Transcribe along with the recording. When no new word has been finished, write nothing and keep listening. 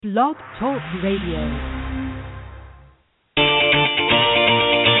Blog Talk Radio.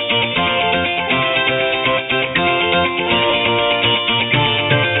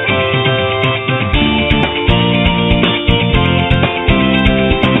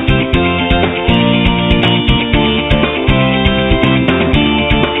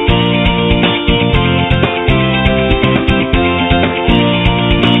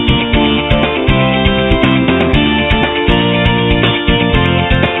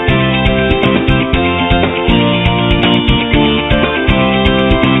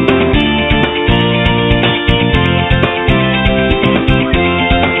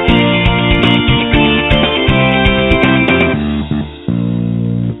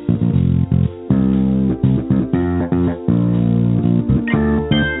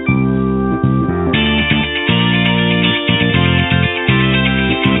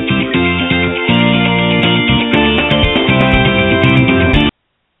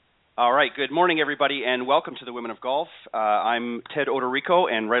 Good morning, everybody, and welcome to the Women of Golf. I'm Ted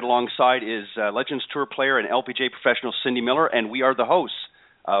Odorico, and right alongside is Legends Tour player and LPGA professional Cindy Miller, and we are the hosts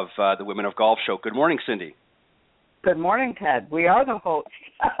of the Women of Golf show. Good morning, Cindy. Good morning, Ted. We are the hosts.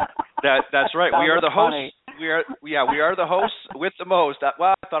 That's right. We are the hosts. We are the hosts with the most.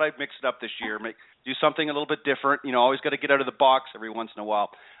 Well, I thought I'd mix it up this year, do something a little bit different. You know, always got to get out of the box every once in a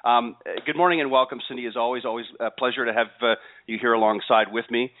while. Good morning and welcome, Cindy. As always a pleasure to have you here alongside with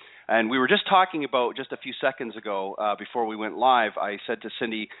me. And we were just talking about just a few seconds ago before we went live. I said to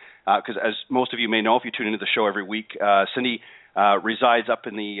Cindy, because as most of you may know, if you tune into the show every week, Cindy resides up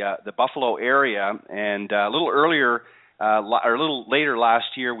in the Buffalo area. And a little earlier, or a little later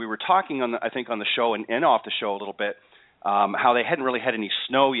last year, we were talking on the show and off the show a little bit how they hadn't really had any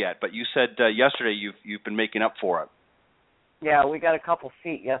snow yet. But you said yesterday you've been making up for it. Yeah, we got a couple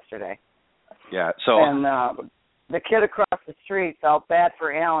feet yesterday. Yeah. So. And the kid across the street felt bad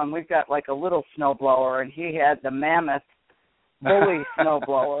for Alan. We've got like a little snowblower, and he had the mammoth bully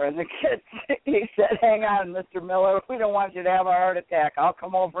snowblower. And the kid, he said, "Hang on, Mr. Miller, we don't want you to have a heart attack. I'll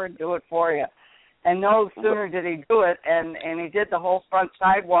come over and do it for you." And no sooner did he do it, and he did the whole front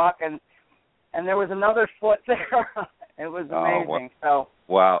sidewalk, and there was another foot there. It was amazing.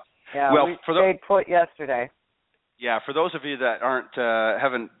 Wow. Yeah, we stayed put yesterday. Yeah, for those of you that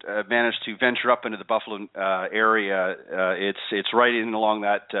haven't managed to venture up into the Buffalo area, it's right in along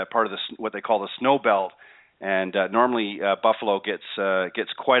that part of what they call the snow belt, and normally Buffalo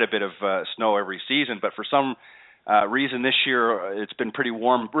gets quite a bit of snow every season. But for some reason this year, it's been pretty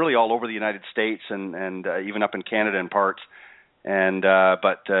warm, really all over the United States and even up in Canada in parts. And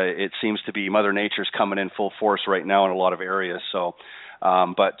but it seems to be Mother Nature's coming in full force right now in a lot of areas. So.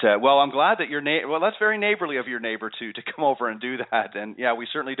 I'm glad that that's very neighborly of your neighbor to come over and do that. And yeah, we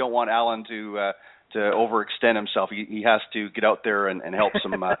certainly don't want Alan to overextend himself. He has to get out there and help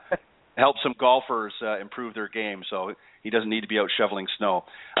some golfers improve their game. So he doesn't need to be out shoveling snow.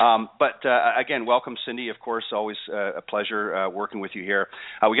 Again, welcome, Cindy. Of course, always a pleasure working with you here.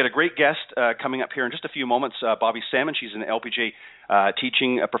 We got a great guest coming up here in just a few moments. Bobbi Salmon. She's an LPGA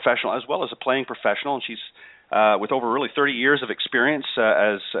teaching professional as well as a playing professional, and she's with over really 30 years of experience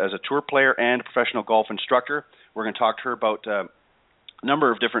as a tour player and professional golf instructor. We're going to talk to her about a number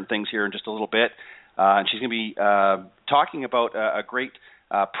of different things here in just a little bit. And she's going to be talking about a great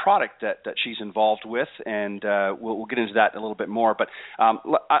product that she's involved with, and we'll get into that a little bit more. But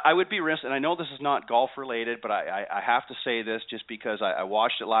I would be remiss, and I know this is not golf related, but I have to say this just because I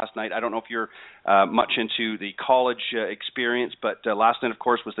watched it last night. I don't know if you're much into the college experience, but last night, of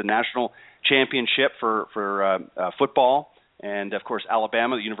course, was the national championship for football, and of course,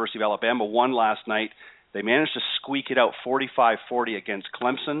 Alabama, the University of Alabama, won last night. They managed to squeak it out 45-40 against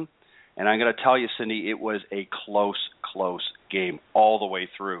Clemson. And I'm going to tell you, Cindy, it was a close game all the way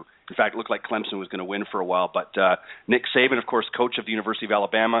through. In fact, it looked like Clemson was going to win for a while. But Nick Saban, of course, coach of the University of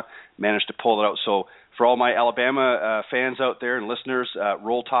Alabama, managed to pull it out. So for all my Alabama fans out there and listeners,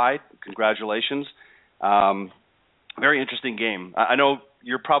 roll tide. Congratulations. Very interesting game. I know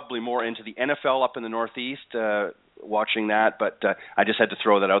you're probably more into the NFL up in the Northeast watching that, but I just had to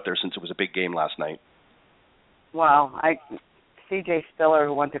throw that out there since it was a big game last night. Wow. C.J. Spiller,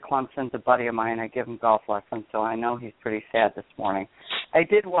 who went to Clemson, is a buddy of mine. I give him golf lessons, so I know he's pretty sad this morning. I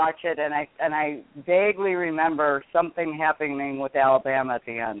did watch it, and I vaguely remember something happening with Alabama at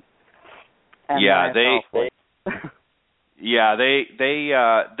the end. And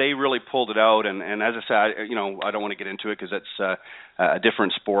they really pulled it out, and as I said, I don't want to get into it because it's a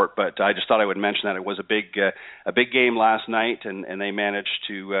different sport, but I just thought I would mention that it was a big game last night, and they managed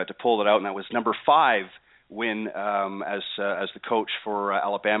to pull it out, and that was number 5. win as the coach for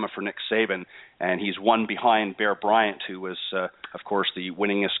Alabama for Nick Saban, and he's one behind Bear Bryant, who was, of course, the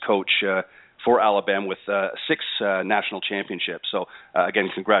winningest coach for Alabama with 6 national championships. So, again,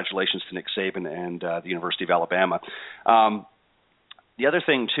 congratulations to Nick Saban and the University of Alabama. The other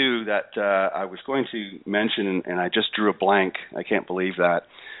thing, too, that I was going to mention, and I just drew a blank. I can't believe that.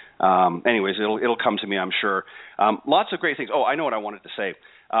 Anyways, it'll come to me, I'm sure. Lots of great things. Oh, I know what I wanted to say.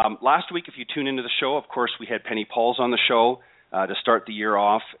 Last week, if you tune into the show, of course, we had Penny Pauls on the show to start the year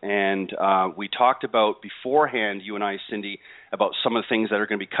off, and we talked about beforehand, you and I, Cindy, about some of the things that are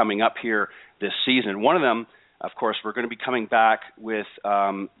going to be coming up here this season. One of them, of course, we're going to be coming back with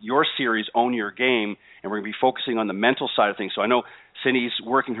your series, Own Your Game, and we're going to be focusing on the mental side of things. So I know Cindy's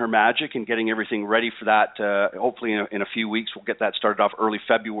working her magic and getting everything ready for that. Hopefully in a few weeks, we'll get that started off early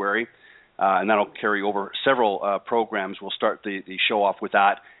February. And that'll carry over several programs. We'll start the show off with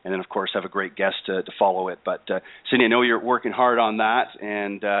that, and then, of course, have a great guest to follow it. But, Cindy, I know you're working hard on that,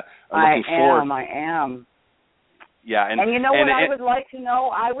 and looking forward. I am. Yeah, and you know what I would like to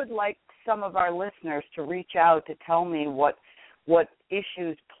know? I would like some of our listeners to reach out to tell me what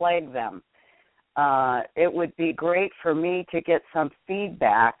issues plague them. It would be great for me to get some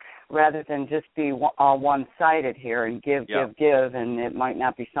feedback rather than just be all one-sided here and give, and it might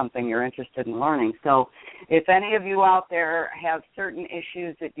not be something you're interested in learning. So if any of you out there have certain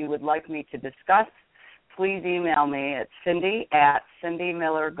issues that you would like me to discuss, please email me at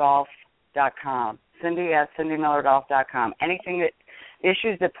cindy@cindymillergolf.com. cindy@cindymillergolf.com.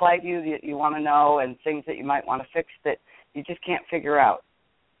 Issues that plague you that you want to know and things that you might want to fix that you just can't figure out.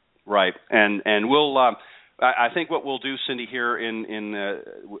 Right, and we'll. I think what we'll do, Cindy, here in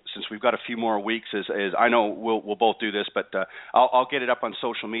since we've got a few more weeks, is I know we'll both do this, but I'll get it up on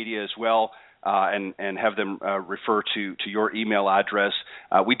social media as well, and have them refer to your email address.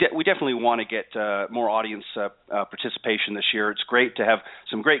 We definitely want to get more audience participation this year. It's great to have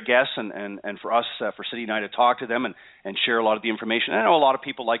some great guests, and for us, for Cindy and I, to talk to them and share a lot of the information. I know a lot of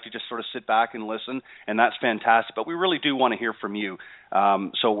people like to just sort of sit back and listen, and that's fantastic, but we really do want to hear from you.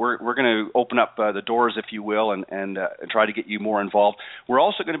 So we're going to open up the doors, if you will, and try to get you more involved. We're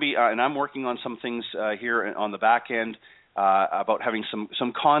also going to be, and I'm working on some things here on the back end about having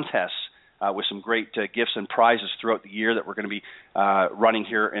some contests with some great gifts and prizes throughout the year that we're going to be running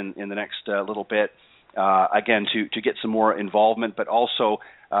here in the next little bit. Again, to get some more involvement, but also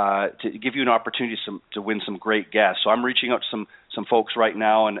to give you an opportunity to win some great guests. So I'm reaching out to some folks right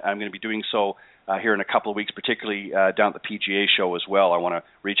now, and I'm going to be doing so here in a couple of weeks, particularly down at the PGA show as well. I want to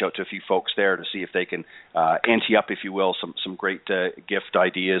reach out to a few folks there to see if they can ante up, if you will, some great gift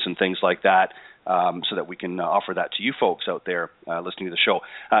ideas and things like that, so that we can offer that to you folks out there listening to the show.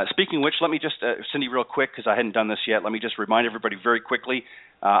 Speaking of which, let me just, Cindy, real quick, because I hadn't done this yet, let me just remind everybody very quickly.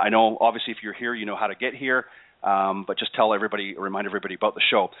 I know, obviously, if you're here, you know how to get here. But just remind everybody about the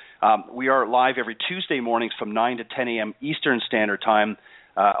show. We are live every Tuesday mornings from 9 to 10 a.m. Eastern Standard Time.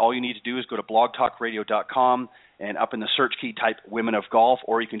 All you need to do is go to blogtalkradio.com, and up in the search key type Women of Golf,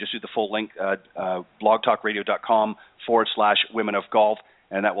 or you can just do the full link, blogtalkradio.com/Women of Golf,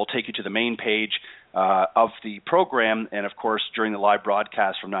 and that will take you to the main page of the program. And, of course, during the live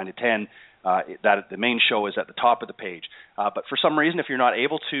broadcast from 9 to 10, the main show is at the top of the page. But for some reason, if you're not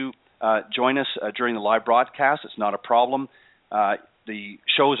able to join us during the live broadcast, it's not a problem. The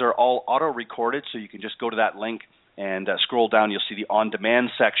shows are all auto-recorded, so you can just go to that link and scroll down. You'll see the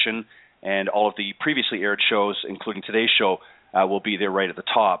on-demand section, and all of the previously aired shows, including today's show, will be there right at the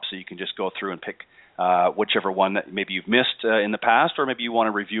top. So you can just go through and pick whichever one that maybe you've missed in the past, or maybe you want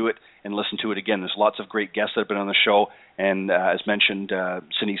to review it and listen to it again. There's lots of great guests that have been on the show, and as mentioned,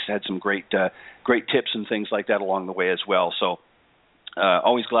 Cindy's had some great tips and things like that along the way as well. So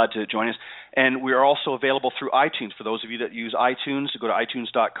always glad to join us. And we are also available through iTunes. For those of you that use iTunes, go to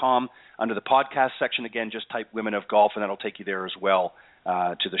itunes.com. Under the podcast section, again, just type Women of Golf, and that'll take you there as well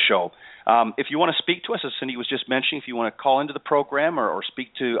to the show. If you want to speak to us, as Cindy was just mentioning, if you want to call into the program or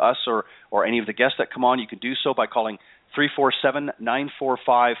speak to us or any of the guests that come on, you can do so by calling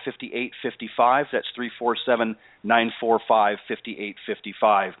 347-945-5855. That's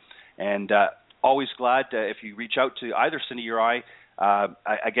 347-945-5855. And always glad if you reach out to either Cindy or I.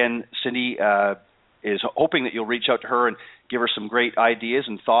 Again, Cindy is hoping that you'll reach out to her and give her some great ideas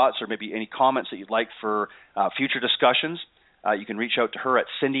and thoughts, or maybe any comments that you'd like for future discussions. You can reach out to her at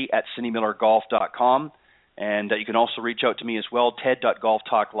cindy@cindymillergolf.com. And you can also reach out to me as well,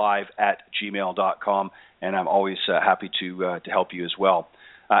 ted.golftalklive@gmail.com. And I'm always happy to help you as well.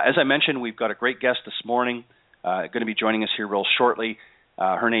 As I mentioned, we've got a great guest this morning, going to be joining us here real shortly.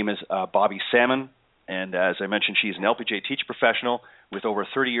 Her name is Bobbi Salmon. And as I mentioned, she's an LPGA teacher professional with over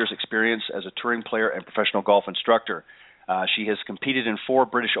 30 years' experience as a touring player and professional golf instructor. She has competed in 4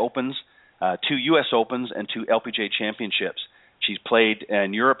 British Opens, 2 U.S. Opens, and 2 LPGA championships. She's played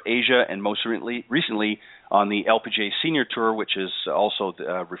in Europe, Asia, and most recently on the LPGA Senior Tour, which is also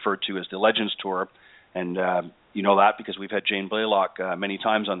referred to as the Legends Tour. And you know that because we've had Jane Blaylock many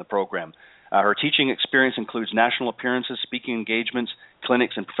times on the program. Her teaching experience includes national appearances, speaking engagements,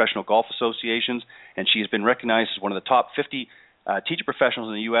 clinics, and professional golf associations, and she has been recognized as one of the top 50 teacher professionals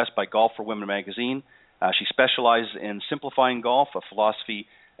in the U.S. by Golf for Women magazine. She specializes in simplifying golf, a philosophy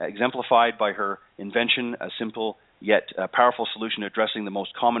exemplified by her invention, a simple yet powerful solution addressing the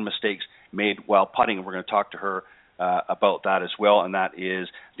most common mistakes made while putting. And we're going to talk to her about that as well, and that is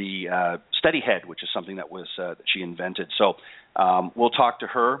the steady head, which is something that was that she invented. So we'll talk to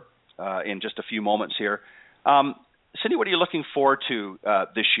her in just a few moments here. Cindy, what are you looking forward to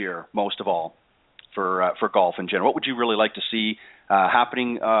this year most of all for golf in general? What would you really like to see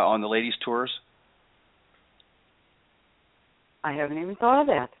happening on the ladies' tours? I haven't even thought of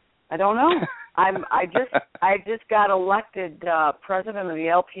that. I don't know. I just got elected president of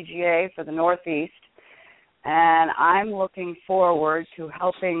the LPGA for the Northeast, and I'm looking forward to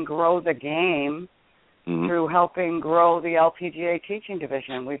helping grow the game through helping grow the LPGA teaching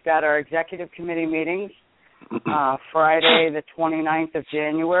division. We've got our executive committee meetings Friday, the 29th of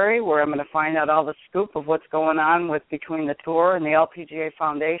January, where I'm going to find out all the scoop of what's going on between the tour and the LPGA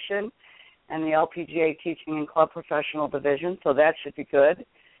Foundation and the LPGA teaching and club professional division. So that should be good.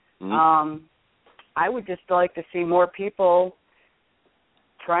 I would just like to see more people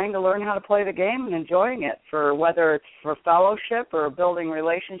trying to learn how to play the game and enjoying it, for whether it's for fellowship or building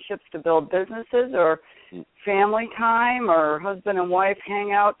relationships to build businesses or family time or husband and wife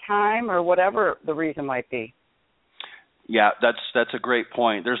hangout time or whatever the reason might be. Yeah, that's a great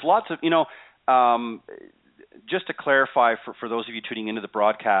point. There's lots of, just to clarify for those of you tuning into the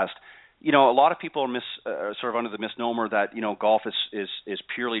broadcast, a lot of people are sort of under the misnomer that, golf is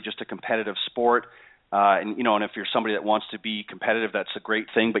purely just a competitive sport. And if you're somebody that wants to be competitive, that's a great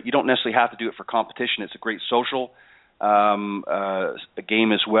thing, but you don't necessarily have to do it for competition. It's a great social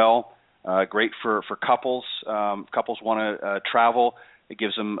game as well. Great for couples. Couples want to travel. It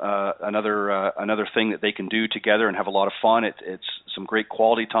gives them another thing that they can do together and have a lot of fun. It's some great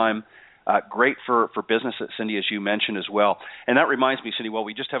quality time. Great for business, Cindy, as you mentioned as well. And that reminds me, Cindy, well,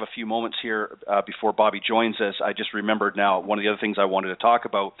 we just have a few moments here before Bobbi joins us. I just remembered now one of the other things I wanted to talk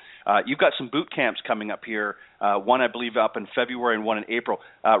about. You've got some boot camps coming up here, one I believe up in February and one in April.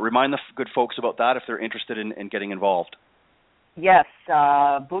 Remind the good folks about that if they're interested in getting involved. Yes,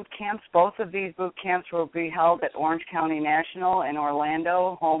 boot camps. Both of these boot camps will be held at Orange County National in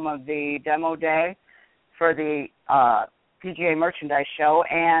Orlando, home of the demo day for the PGA Merchandise Show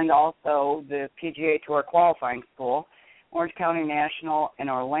and also the PGA Tour Qualifying School, Orange County National in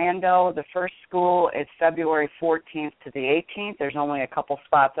Orlando. The first school is February 14th to the 18th. There's only a couple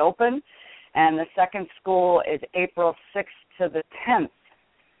spots open. And the second school is April 6th to the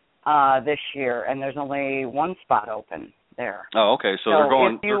 10th this year, and there's only one spot open there. Oh, okay. So they're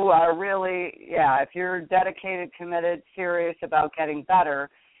going. If you are really, if you're dedicated, committed, serious about getting better,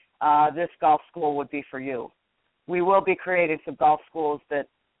 this golf school would be for you. We will be creating some golf schools that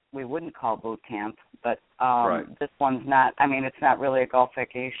we wouldn't call boot camp, but this one's not. I mean, it's not really a golf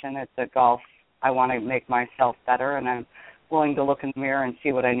vacation. It's a golf. I want to make myself better, and I'm willing to look in the mirror and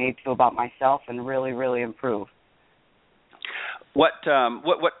see what I need to about myself and really, really improve.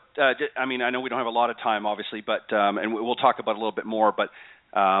 I mean, I know we don't have a lot of time, obviously, but and we'll talk about it a little bit more, but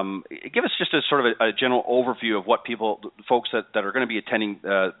give us just a sort of a general overview of what folks that are going to be attending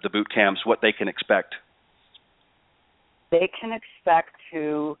the boot camps, what they can expect. They can expect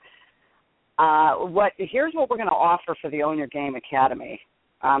to here's what we're going to offer for the Own Your Game Academy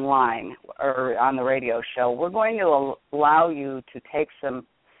online or on the radio show. We're going to allow you to take some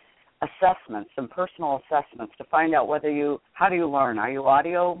assessments, some personal assessments to find out how do you learn? Are you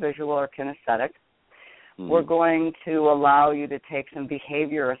audio, visual, or kinesthetic? We're going to allow you to take some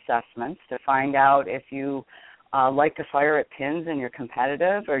behavior assessments to find out if you like to fire at pins and you're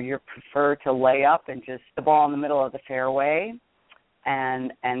competitive, or you prefer to lay up and just the ball in the middle of the fairway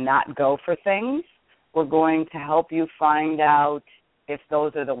and not go for things. We're going to help you find out if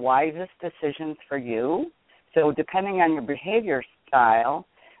those are the wisest decisions for you. So depending on your behavior style,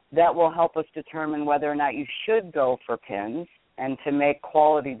 that will help us determine whether or not you should go for pins and to make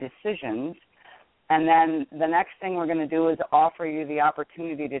quality decisions. And then the next thing we're going to do is offer you the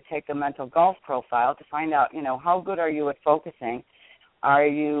opportunity to take a mental golf profile to find out, how good are you at focusing? Are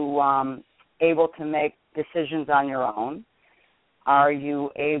you able to make decisions on your own? Are you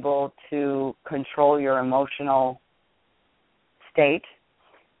able to control your emotional state,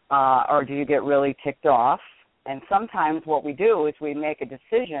 or do you get really ticked off? And sometimes what we do is we make a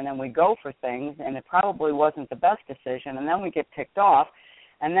decision and we go for things, and it probably wasn't the best decision, and then we get ticked off,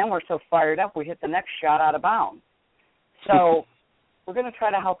 and then we're so fired up we hit the next shot out of bounds. So we're going to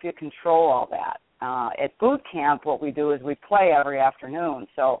try to help you control all that. At boot camp, what we do is we play every afternoon.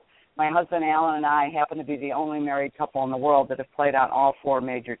 So my husband Alan and I happen to be the only married couple in the world that have played on all 4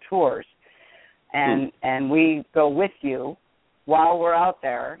 major tours. And we go with you while we're out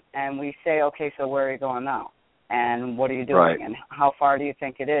there, and we say, okay, so where are you going now? And what are you doing? Right. And how far do you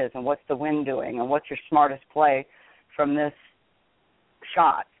think it is? And what's the wind doing? And what's your smartest play from this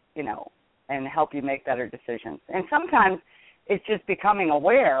shot, and help you make better decisions. And sometimes it's just becoming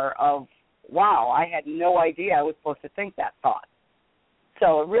aware of, wow, I had no idea I was supposed to think that thought.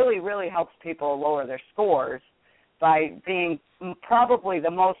 So it really, really helps people lower their scores by being probably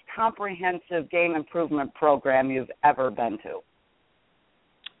the most comprehensive game improvement program you've ever been to.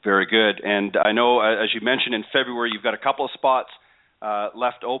 Very good. And I know, as you mentioned, in February you've got a couple of spots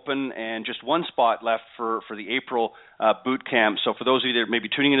left open and just one spot left for the April boot camp. So for those of you that may be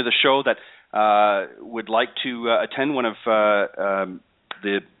tuning into the show that would like to attend one of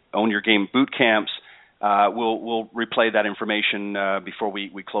the Own Your Game boot camps, we'll replay that information before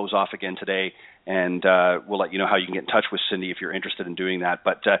we close off again today, and we'll let you know how you can get in touch with Cindy if you're interested in doing that.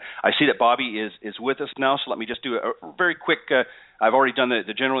 But I see that Bobbi is with us now, so let me just do a very quick I've already done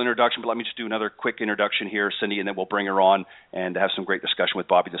the general introduction, but let me just do another quick introduction here, Cindy, and then we'll bring her on and have some great discussion with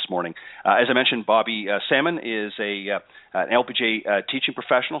Bobbi this morning. As I mentioned, Bobbi Salmon is an LPGA teaching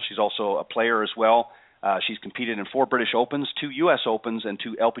professional. She's also a player as well. She's competed in 4 British Opens, 2 U.S. Opens, and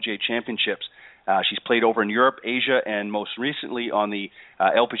 2 LPGA championships. She's played over in Europe, Asia, and most recently on the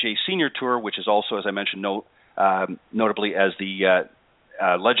LPGA Senior Tour, which is also, as I mentioned, notably as the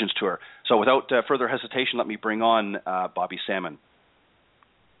Legends Tour. So without further hesitation, let me bring on Bobbi Salmon.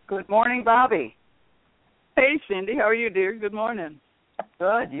 Good morning, Bobbi. Hey, Cindy. How are you, dear? Good morning.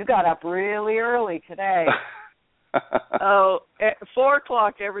 Good. You got up really early today. Oh, at 4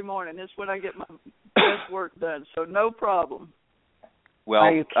 o'clock every morning is when I get my best work done, so no problem. Well,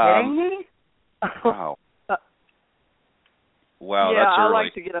 are you kidding me? Wow. Wow, yeah, that's early. I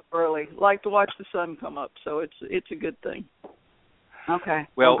like to get up early. Like to watch the sun come up, so it's a good thing. Okay.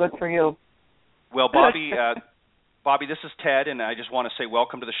 Well, good for you. Well, Bobbi, Bobbi, this is Ted, and I just want to say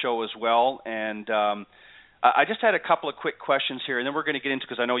welcome to the show as well. And I just had a couple of quick questions here, and then we're going to get into,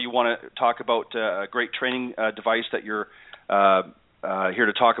 because I know you want to talk about a great training device that you're here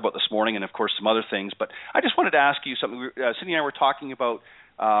to talk about this morning, and of course some other things. But I just wanted to ask you something. Cindy and I were talking about,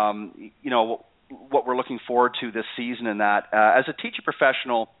 what we're looking forward to this season, and that as a teacher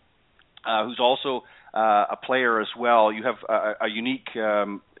professional who's also a player as well, you have a unique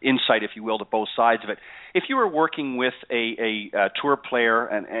insight, if you will, to both sides of it. If you were working with a tour player,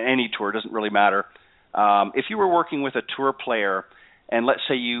 and any tour, doesn't really matter, if you were working with a tour player, and let's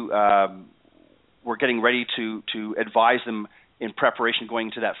say you were getting ready to advise them in preparation going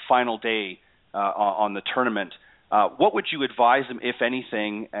into that final day on the tournament, what would you advise them, if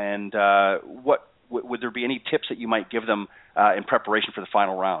anything, and what would there be any tips that you might give them in preparation for the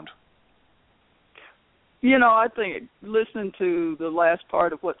final round? I think listening to the last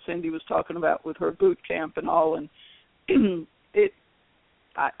part of what Cindy was talking about with her boot camp and all, and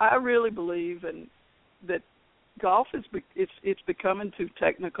I really believe that golf it's becoming too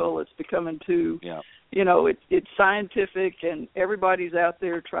technical. It's becoming too, it's scientific, and everybody's out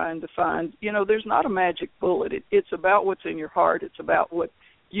there trying to find, there's not a magic bullet. It's about what's in your heart. It's about what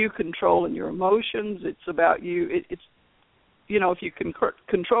you control in your emotions. It's about you. It's if you can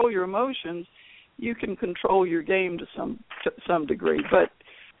control your emotions, you can control your game to some degree. But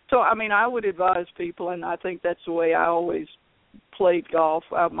so I would advise people, and I think that's the way I always played golf.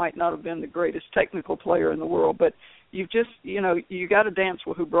 I might not have been the greatest technical player in the world, but you just you got to dance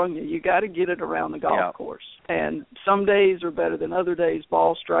with who brung you. You got to get it around the golf course. And some days are better than other days,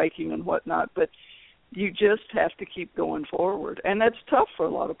 ball striking and whatnot. But you just have to keep going forward, and that's tough for a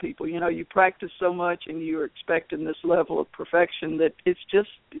lot of people. You practice so much, and you're expecting this level of perfection that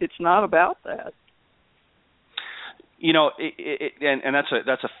it's not about that. And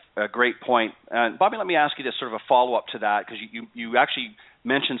that's a great point. Bobbi, let me ask you this, sort of a follow-up to that, because you actually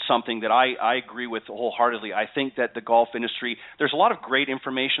mentioned something that I agree with wholeheartedly. I think that the golf industry, there's a lot of great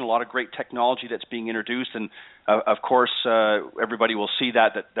information, a lot of great technology that's being introduced, and of course everybody will see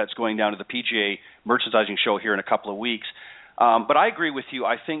that's going down to the PGA merchandising show here in a couple of weeks. But I agree with you.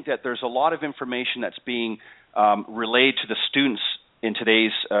 I think that there's a lot of information that's being relayed to the students in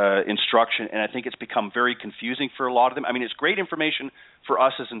today's instruction, and I think it's become very confusing for a lot of them. I mean, it's great information for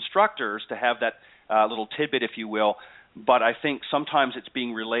us as instructors to have that little tidbit, if you will, but I think sometimes it's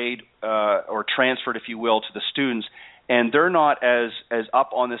being relayed or transferred, if you will, to the students, and they're not as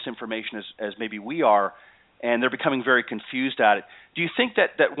up on this information as maybe we are, and they're becoming very confused at it. Do you think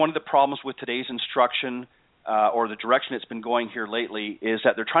that one of the problems with today's instruction or the direction it's been going here lately is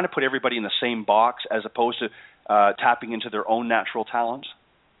that they're trying to put everybody in the same box as opposed to tapping into their own natural talents?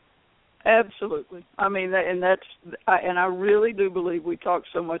 Absolutely. I mean, and I really do believe we talk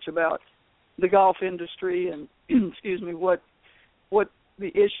so much about the golf industry and excuse me, what the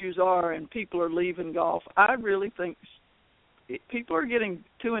issues are, and people are leaving golf. I really think people are getting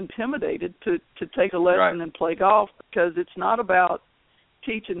too intimidated to take a lesson and play golf, because it's not about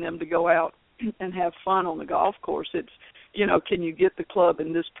teaching them to go out and have fun on the golf course. It's, can you get the club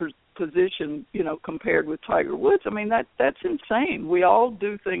in this position, compared with Tiger Woods? I mean, that's insane. We all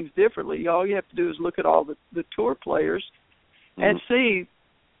do things differently. All you have to do is look at all the tour players and see,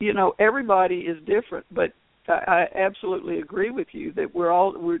 everybody is different. But I absolutely agree with you that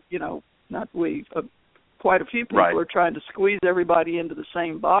quite a few people are trying to squeeze everybody into the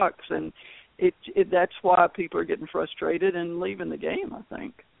same box, and that's why people are getting frustrated and leaving the game, I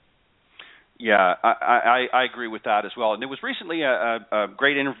think. Yeah, I agree with that as well. And there was recently a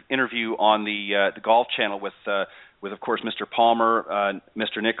great interview on the Golf Channel with of course Mr. Palmer,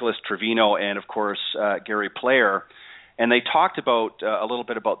 Mr. Nicholas Trevino, and of course Gary Player, and they talked about a little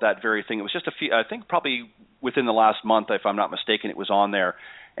bit about that very thing. It was just I think probably within the last month, if I'm not mistaken, it was on there.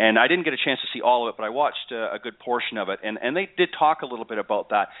 And I didn't get a chance to see all of it, but I watched a good portion of it, and they did talk a little bit about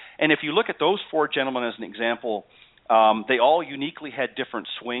that. And if you look at those four gentlemen as an example, they all uniquely had different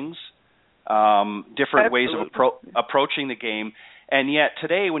swings. Different ways of approaching the game. And yet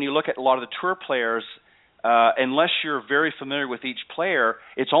today, when you look at a lot of the tour players, unless you're very familiar with each player,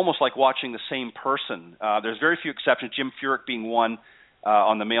 it's almost like watching the same person. There's very few exceptions, Jim Furyk being one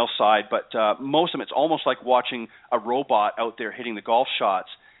on the male side, but most of them, it's almost like watching a robot out there hitting the golf shots,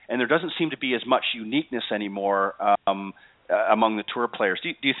 and there doesn't seem to be as much uniqueness anymore among the tour players. Do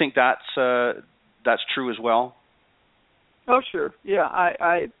you think that's true as well? Oh, sure. Yeah,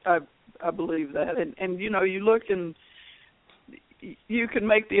 I believe that. And you look and you can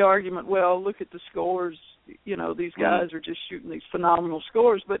make the argument, well, look at the scores. These guys are just shooting these phenomenal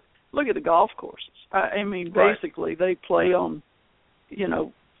scores, but look at the golf courses. I mean, basically they play on,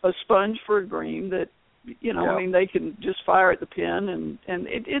 a sponge for a green that, I mean, they can just fire at the pin, and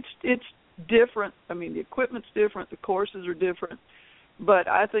it's different. I mean, the equipment's different, the courses are different, but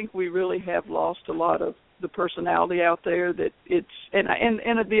I think we really have lost a lot of the personality out there. That it's and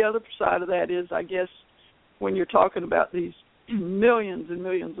the other side of that is, I guess, when you're talking about these millions and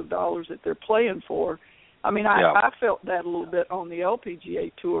millions of dollars that they're playing for. I mean, I felt that a little bit on the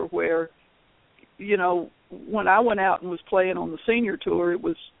LPGA tour, where, when I went out and was playing on the senior tour, it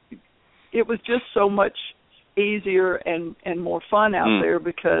was just so much easier and more fun out there,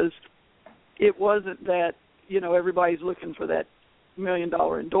 because it wasn't that, everybody's looking for that $1 million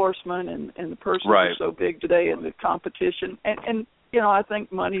endorsement, and the person is so big today in the competition, and I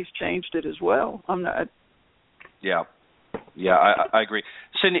think money's changed it as well. I'm not. Yeah, I agree.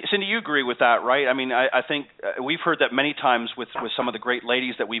 Cindy, you agree with that, right? I mean, I think we've heard that many times with some of the great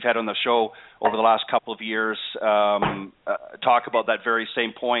ladies that we've had on the show over the last couple of years talk about that very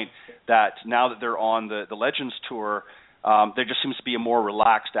same point, that now that they're on the Legends Tour, there just seems to be a more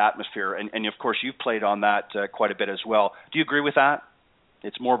relaxed atmosphere. And of course, you've played on that quite a bit as well. Do you agree with that?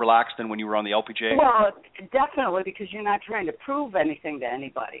 It's more relaxed than when you were on the LPGA? Well, definitely, because you're not trying to prove anything to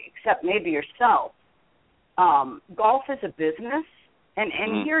anybody, except maybe yourself. Golf is a business, and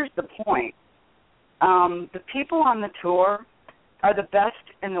here's the point. The people on the tour are the best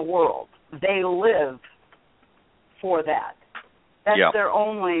in the world. They live for that. That's their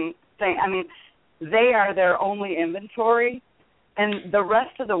only thing. I mean, they are their only inventory, and the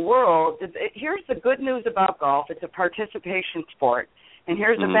rest of the world, here's the good news about golf. It's a participation sport. And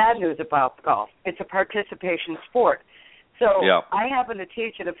here's the bad news about golf. It's a participation sport. So I happen to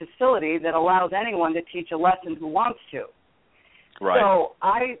teach at a facility that allows anyone to teach a lesson who wants to. Right. So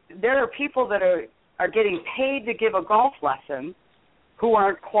there are people that are getting paid to give a golf lesson who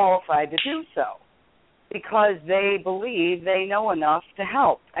aren't qualified to do so because they believe they know enough to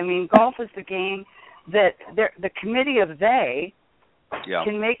help. I mean, golf is the game that the committee of they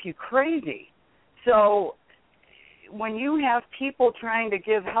can make you crazy. So when you have people trying to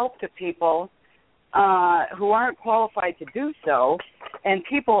give help to people who aren't qualified to do so, and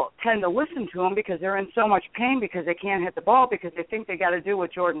people tend to listen to them because they're in so much pain because they can't hit the ball because they think they got to do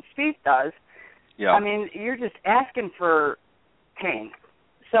what Jordan Spieth does. Yeah. I mean, you're just asking for pain.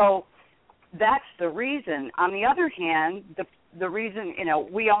 So that's the reason. On the other hand, the reason,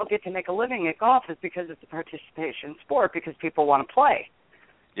 we all get to make a living at golf is because it's a participation sport, because people want to play.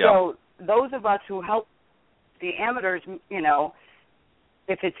 Yeah. So those of us who help the amateurs,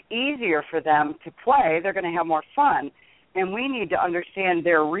 if it's easier for them to play, they're going to have more fun. And we need to understand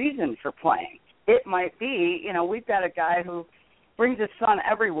their reason for playing. It might be, we've got a guy who brings his son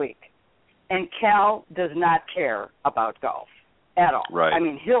every week, and Cal does not care about golf at all. Right. I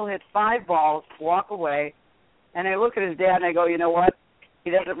mean, he'll hit 5 balls, walk away, and I look at his dad and I go, you know what?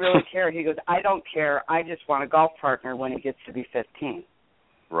 He doesn't really care. He goes, I don't care. I just want a golf partner when he gets to be 15.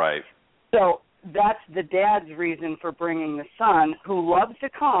 Right. So that's the dad's reason for bringing the son, who loves to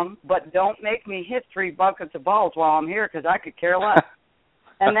come, but don't make me hit 3 buckets of balls while I'm here because I could care less.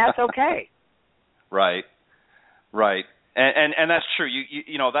 And that's okay. Right. And that's true.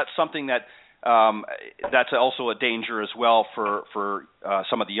 You know, that's something that that's also a danger as well for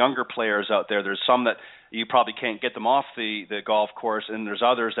some of the younger players out there. There's some that you probably can't get them off the golf course, and there's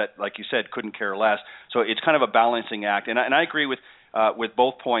others that, like you said, couldn't care less. So it's kind of a balancing act. And I agree with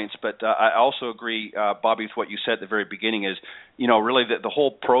both points, but I also agree, Bobbi, with what you said at the very beginning is, really the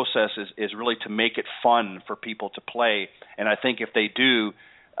whole process is really to make it fun for people to play. And I think if they do,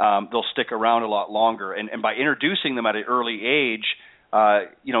 they'll stick around a lot longer. And by introducing them at an early age,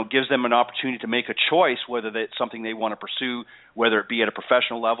 gives them an opportunity to make a choice whether that's something they want to pursue, whether it be at a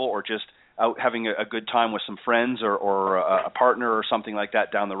professional level or just out having a good time with some friends or a partner or something like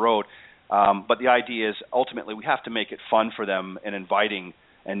that down the road. But the idea is ultimately we have to make it fun for them and inviting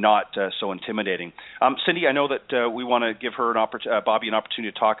and not so intimidating. Cindy, I know that we want to give her Bobbi an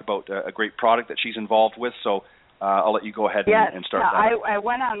opportunity to talk about a great product that she's involved with, so I'll let you go ahead and start that. I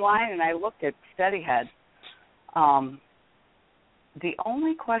went online and I looked at Steadyhead. The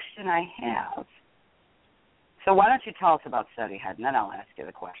only question I have, so why don't you tell us about Steadyhead, and then I'll ask you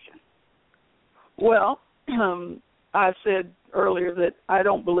the question. Well, I said earlier that I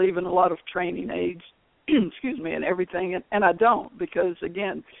don't believe in a lot of training aids, and everything, and I don't, because,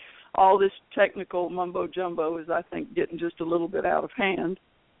 again, all this technical mumbo-jumbo is, I think, getting just a little bit out of hand.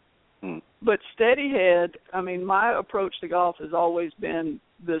 But Steadyhead, my approach to golf has always been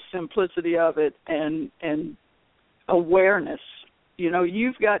the simplicity of it and awareness.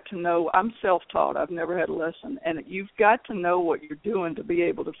 You've got to know, I'm self-taught, I've never had a lesson, and you've got to know what you're doing to be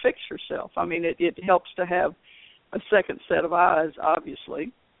able to fix yourself. It helps to have a second set of eyes,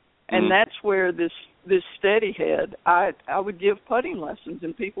 obviously, and that's where this Steadyhead, I would give putting lessons,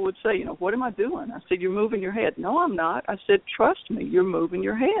 and people would say, what am I doing? I said, you're moving your head. No, I'm not. I said, trust me, you're moving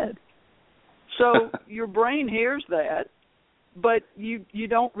your head. So your brain hears that, but you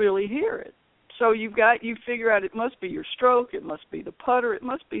don't really hear it. So you figure out it must be your stroke, it must be the putter, it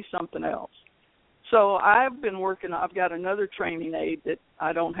must be something else. So I've got another training aid that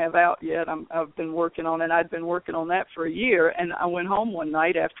I don't have out yet. I've been working on it. I'd been working on that for a year, and I went home one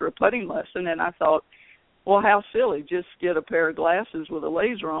night after a putting lesson, and I thought, well, how silly, just get a pair of glasses with a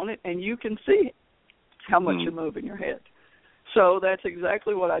laser on it, and you can see how much you're moving your head. So that's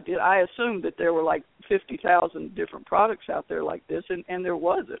exactly what I did. I assumed that there were like 50,000 different products out there like this, and there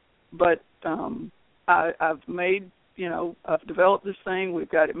wasn't. But I've developed this thing. We've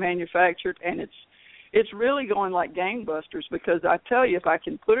got it manufactured, and it's really going like gangbusters, because I tell you, if I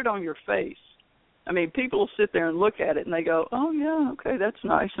can put it on your face, people will sit there and look at it, and they go, oh, yeah, okay, that's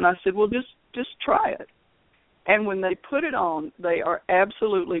nice. And I said, well, just try it. And when they put it on, they are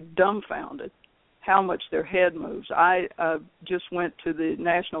absolutely dumbfounded how much their head moves. I just went to the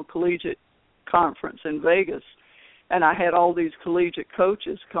National Collegiate Conference in Vegas, and I had all these collegiate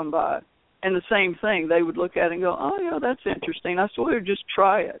coaches come by, and the same thing. They would look at it and go, oh, yeah, that's interesting. I said, well, just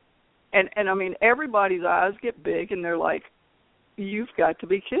try it. And everybody's eyes get big, and they're like, you've got to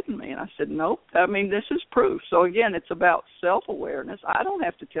be kidding me. And I said, nope. This is proof. So, again, it's about self-awareness. I don't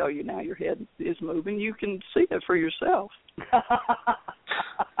have to tell you now your head is moving. You can see it for yourself.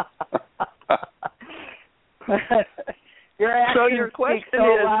 Your question so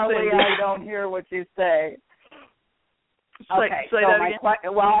is, loudly I don't hear what you say. Okay, say that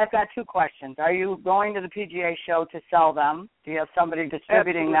again? I've got 2 questions. Are you going to the PGA show to sell them? Do you have somebody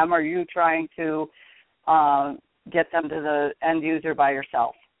distributing them? Or are you trying to get them to the end user by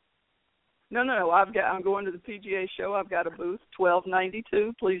yourself? No. I'm going to the PGA show. I've got a booth,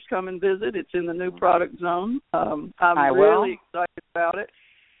 1292. Please come and visit. It's in the new product zone. I'm really excited about it.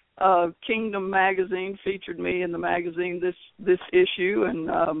 Kingdom Magazine featured me in the magazine this issue,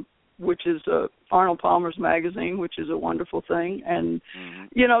 and which is Arnold Palmer's magazine, which is a wonderful thing. And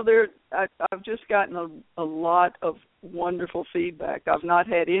I've just gotten a lot of wonderful feedback. I've not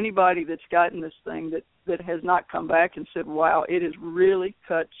had anybody that's gotten this thing that has not come back and said, wow, it has really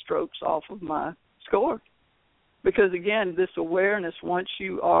cut strokes off of my score. Because, again, this awareness, once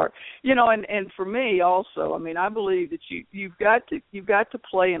you are, and for me also, I mean, I believe that you've got to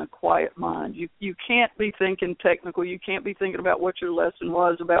play in a quiet mind. You can't be thinking technical. You can't be thinking about what your lesson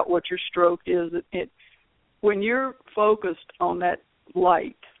was, about what your stroke is. When you're focused on that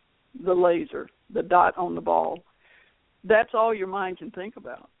light, the laser, the dot on the ball, that's all your mind can think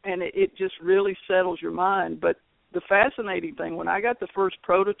about. And it just really settles your mind. But the fascinating thing, when I got the first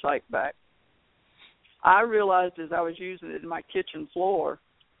prototype back, I realized as I was using it in my kitchen floor,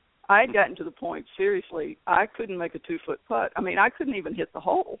 I had gotten to the point, seriously, I couldn't make a 2-foot putt. I mean, I couldn't even hit the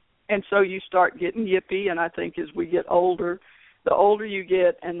hole. And so you start getting yippy, and I think as we get older, the older you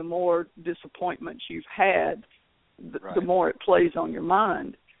get and the more disappointments you've had, the more it plays on your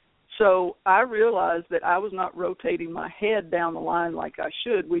mind. So I realized that I was not rotating my head down the line like I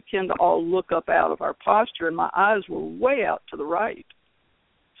should. We tend to all look up out of our posture, and my eyes were way out to the right.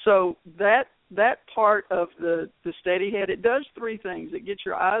 So that part of the steady head, it does 3 things. It gets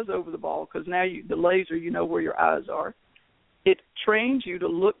your eyes over the ball because now the laser, you know where your eyes are. It trains you to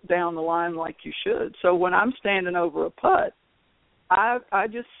look down the line like you should. So when I'm standing over a putt, I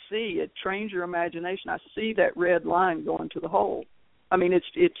just see it. Trains your imagination. I see that red line going to the hole. I mean,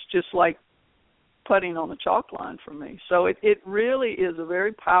 it's just like putting on the chalk line for me. So it really is a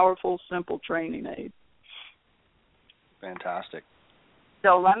very powerful, simple training aid. Fantastic.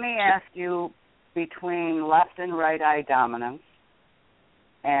 So let me ask you, between left and right eye dominance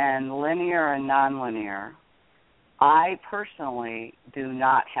and linear and nonlinear, I personally do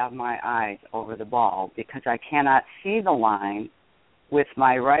not have my eyes over the ball because I cannot see the line with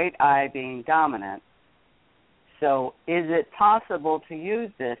my right eye being dominant. So is it possible to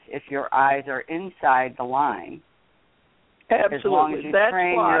use this if your eyes are inside the line? Absolutely. As long as you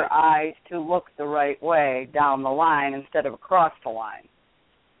train your eyes to look the right way down the line instead of across the line.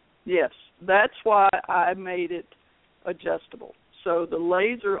 Yes, that's why I made it adjustable. So the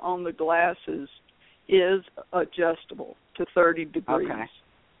laser on the glasses is adjustable to 30 degrees.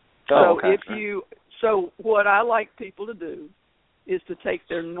 Okay. So what I like people to do is to take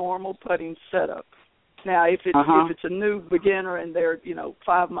their normal putting setup. Now, if it's a new beginner and they're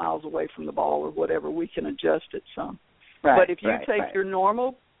 5 miles away from the ball or whatever, we can adjust it some. Right, but if you take your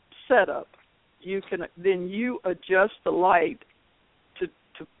normal setup, you adjust the light to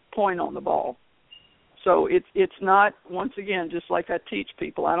point on the ball. So it's not, once again, just like I teach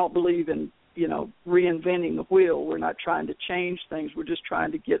people, I don't believe in reinventing the wheel. We're not trying to change things. We're just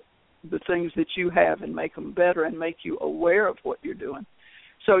trying to get the things that you have and make them better and make you aware of what you're doing.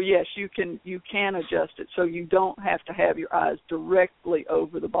 So yes, you can adjust it so you don't have to have your eyes directly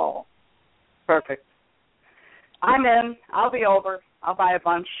over the ball. Perfect. I'm in. I'll be over. I'll buy a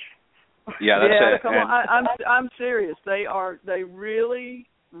bunch. Yeah, that's it. Come on. I'm serious. They really,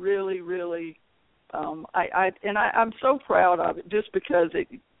 really, really. I'm so proud of it just because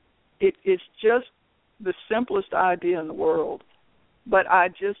it's just the simplest idea in the world. But I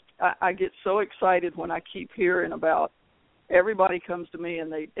get so excited when I keep hearing about. Everybody comes to me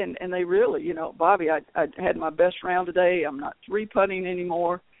and they really, Bobbi, I had my best round today. I'm not 3-putting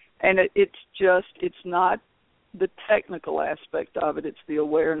anymore, and it's not the technical aspect of it. It's the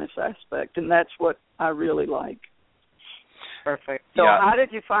awareness aspect, and that's what I really like. Perfect. So how did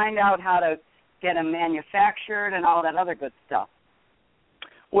you find out how to get them manufactured and all that other good stuff?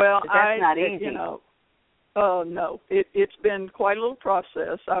 Well, that's not easy. No, it's been quite a little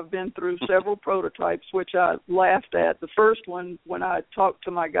process. I've been through several prototypes, which I laughed at. The first one, when I talked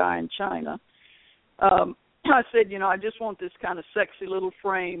to my guy in China, I said, I just want this kind of sexy little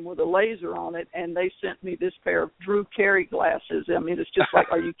frame with a laser on it, and they sent me this pair of Drew Carey glasses. I mean, it's just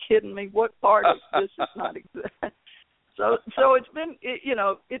like, are you kidding me? What part of this is not exact? So it's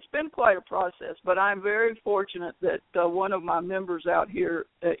been quite a process, but I'm very fortunate that one of my members out here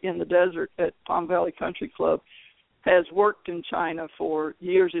in the desert at Palm Valley Country Club has worked in China for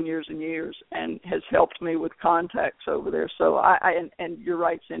years and years and years and has helped me with contacts over there. So and you're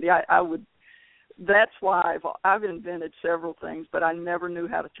right, Cindy, I would. That's why I've invented several things, but I never knew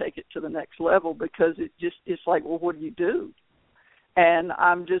how to take it to the next level because it's like, well, what do you do? And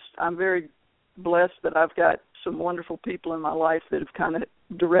I'm very blessed that I've got some wonderful people in my life that have kind of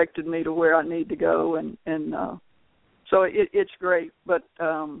directed me to where I need to go, and so it's great. But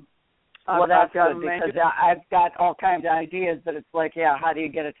that's good because I've got all kinds of ideas, but it's like, how do you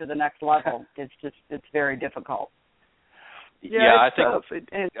get it to the next level? It's very difficult. I think tough.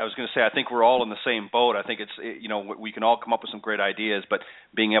 I was going to say I think we're all in the same boat. I think we can all come up with some great ideas, but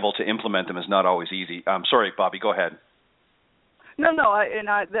being able to implement them is not always easy. Sorry, Bobbi, go ahead. No,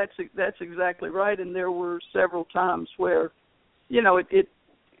 that's exactly right. And there were several times where,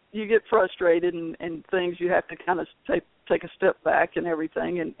 you get frustrated and things, you have to kind of take a step back and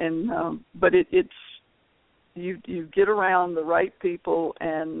everything. But it's you get around the right people,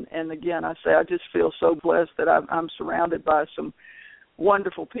 and again, I say I just feel so blessed that I'm surrounded by some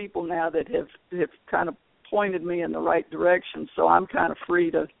wonderful people now that have kind of pointed me in the right direction. So I'm kind of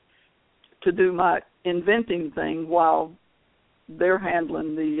free to do my inventing thing while they're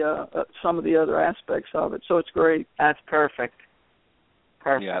handling the some of the other aspects of it. So it's great. That's perfect.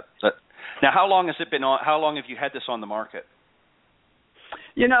 Yeah. Now, how long has it been on? How long have you had this on the market?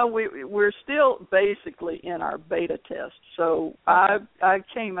 We're still basically in our beta test. So I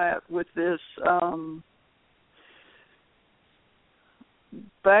came out with this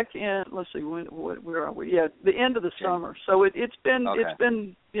back in, let's see, where are we? Yeah, the end of the summer. So it's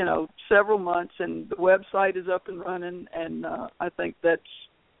been several months, and the website is up and running, and I think that's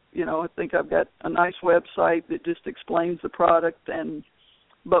I think I've got a nice website that just explains the product,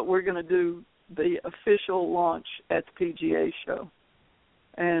 but we're going to do the official launch at the PGA show.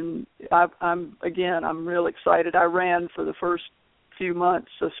 And I'm real excited. I ran for the first few months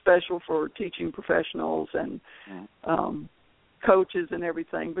a special for teaching professionals and coaches and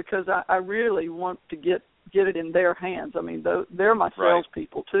everything, because I really want to get it in their hands. I mean, they're my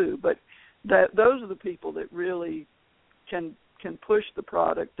salespeople too, but those are the people that really can push the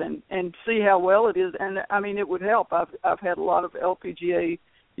product and see how well it is. And I mean, it would help. I've had a lot of LPGA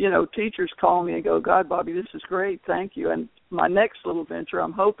teachers call me and go, God, Bobbi, this is great, thank you. And my next little venture,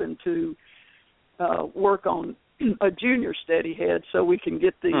 I'm hoping to work on a junior steady head so we can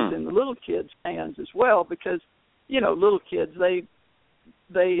get these in the little kids' hands as well, because little kids, they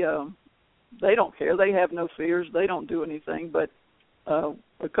don't care, they have no fears, they don't do anything. But a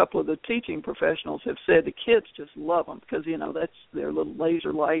couple of the teaching professionals have said the kids just love them because that's their little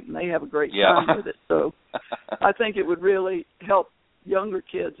laser light, and they have a great time with it. So I think it would really help younger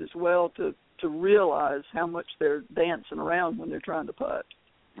kids as well to realize how much they're dancing around when they're trying to putt.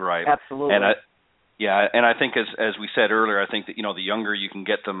 Right. Absolutely. And I think as we said earlier, I think that the younger you can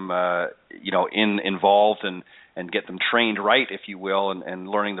get them involved and get them trained right, if you will, and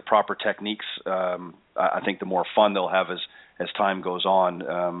learning the proper techniques, I think the more fun they'll have as time goes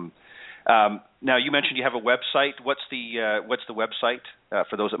on. Now, you mentioned you have a website. What's the website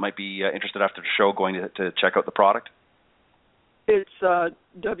for those that might be interested after the show going to check out the product? It's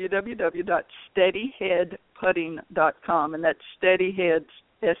www.steadyheadputting.com, and that's steadyhead,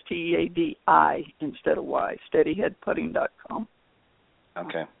 STEADI instead of Y, steadyheadputting.com.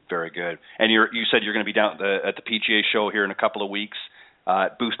 Okay, very good. And you said you're going to be down at the PGA show here in a couple of weeks.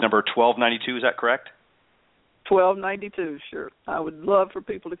 Booth number 1292, is that correct? 1292, sure. I would love for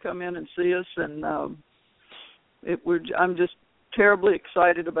people to come in and see us, and I'm just terribly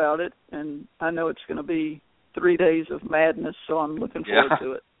excited about it, and I know it's going to be 3 days of madness, so I'm looking forward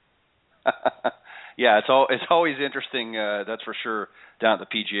to it. Yeah, it's always interesting, that's for sure, down at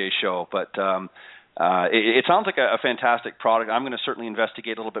the PGA show. But it sounds like a fantastic product. I'm going to certainly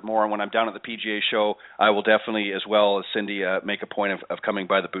investigate a little bit more, and when I'm down at the PGA show, I will definitely, as well as Cindy, make a point of coming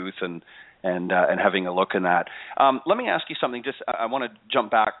by the booth and having a look in that. Let me ask you something. I want to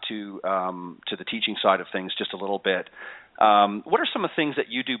jump back to the teaching side of things just a little bit. What are some of the things that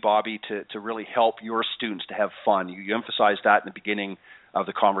you do, Bobbi, to really help your students to have fun? You emphasized that in the beginning of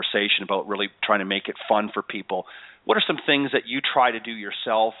the conversation about really trying to make it fun for people. What are some things that you try to do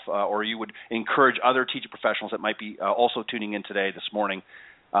yourself, or you would encourage other teaching professionals that might be also tuning in today, this morning,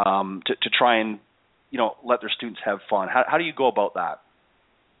 to try and let their students have fun? How do you go about that?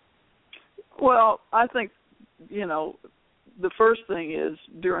 Well, I think the first thing is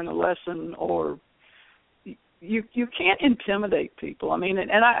during a lesson, or you can't intimidate people. I mean,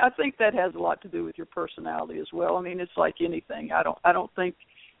 and I think that has a lot to do with your personality as well. I mean, it's like anything. I don't think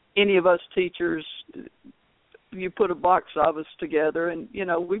any of us teachers, you put a box of us together, and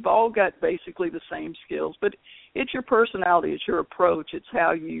we've all got basically the same skills, but it's your personality, it's your approach, it's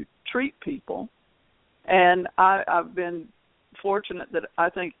how you treat people. And I've been fortunate that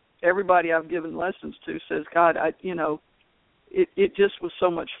I think everybody I've given lessons to says, God, it just was so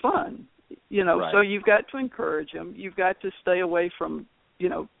much fun. Right. So you've got to encourage them. You've got to stay away from,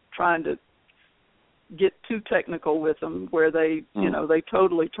 trying to get too technical with them where they, they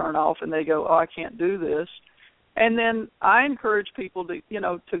totally turn off and they go, oh, I can't do this. And then I encourage people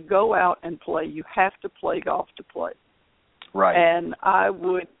to go out and play. You have to play golf to play. Right. And I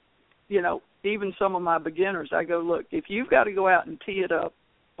would, even some of my beginners, I go, look, if you've got to go out and tee it up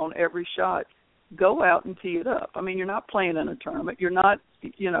on every shot, go out and tee it up. I mean, you're not playing in a tournament. You're not,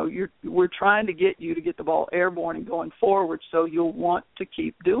 we're trying to get you to get the ball airborne and going forward, so you'll want to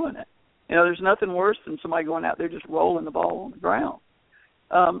keep doing it. There's nothing worse than somebody going out there just rolling the ball on the ground.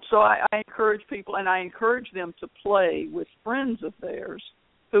 So I encourage people, and I encourage them to play with friends of theirs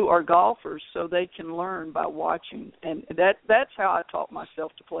who are golfers so they can learn by watching. And that's how I taught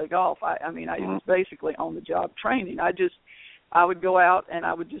myself to play golf. I was basically on-the-job training. I would go out and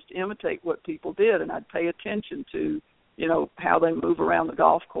I would just imitate what people did, and I'd pay attention to, how they move around the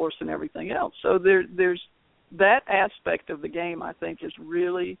golf course and everything else. So there's that aspect of the game, I think, is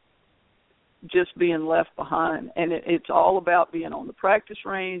really just being left behind. And it's all about being on the practice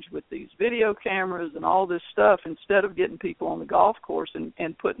range with these video cameras and all this stuff instead of getting people on the golf course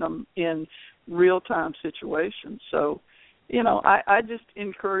and putting them in real-time situations. So, I just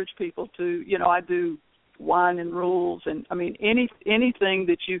encourage people to, I do wine and rules, and I mean anything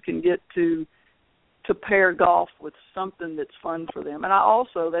that you can get to pair golf with something that's fun for them. And I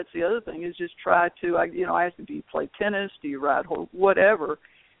also, that's the other thing, is just try to, I ask them, do you play tennis, do you ride horse, whatever,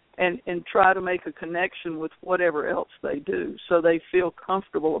 and try to make a connection with whatever else they do so they feel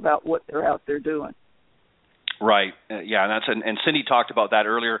comfortable about what they're out there doing. Right. And Cindy talked about that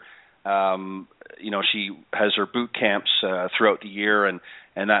earlier. She has her boot camps throughout the year, and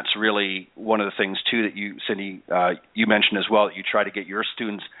that's really one of the things too that you, Cindy, you mentioned as well, that you try to get your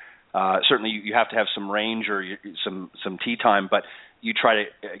students. Certainly, you have to have some range or some tee time, but you try to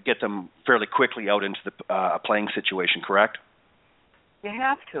get them fairly quickly out into the playing situation. Correct? You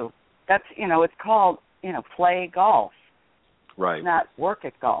have to. That's it's called play golf. Right. Not work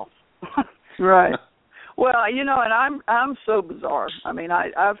at golf. Right. Well, and I'm so bizarre. I mean,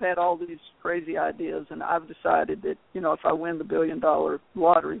 I've had all these crazy ideas, and I've decided that, if I win the $1 billion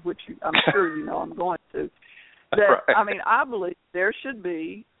lottery, which I'm sure I'm going to, that, right. I mean, I believe there should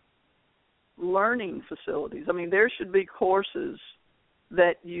be learning facilities. I mean, there should be courses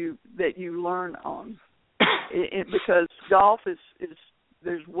that you learn on, because golf is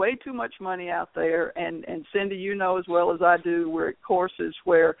there's way too much money out there, and Cindy, as well as I do, we're at courses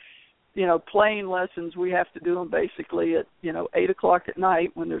where, playing lessons, we have to do them basically at, 8 o'clock at night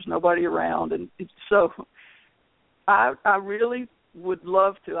when there's nobody around. And so I really would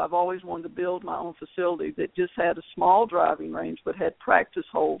love to. I've always wanted to build my own facility that just had a small driving range but had practice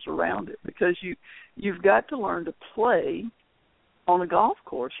holes around it, because you've got to learn to play on a golf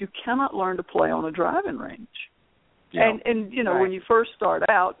course. You cannot learn to play on a driving range. Yeah. And right. When you first start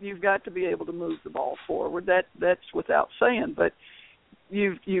out, you've got to be able to move the ball forward. That's without saying, but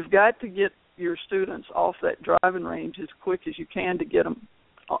you've got to get your students off that driving range as quick as you can to get them.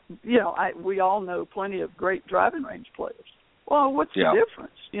 We all know plenty of great driving range players. Well, what's the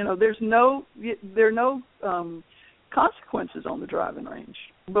difference? There are no consequences on the driving range.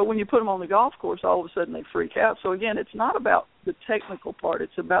 But when you put them on the golf course, all of a sudden they freak out. So again, it's not about the technical part;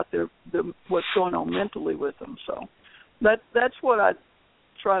 it's about what's going on mentally with them. So that's what I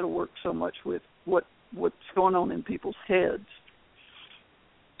try to work so much with, what's going on in people's heads.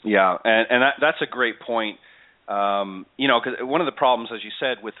 Yeah, and that's a great point. Because one of the problems, as you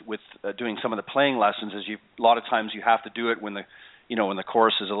said, with doing some of the playing lessons is a lot of times you have to do it when the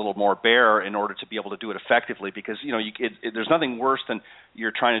course is a little more bare in order to be able to do it effectively. Because there's nothing worse than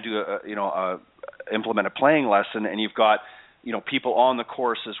you're trying to do implement a playing lesson, and you've got people on the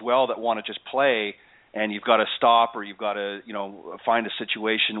course as well that want to just play, and you've got to stop, or you've got to find a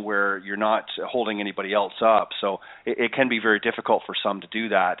situation where you're not holding anybody else up. So it can be very difficult for some to do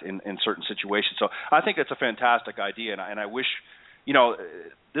that in certain situations. So I think it's a fantastic idea, and I wish,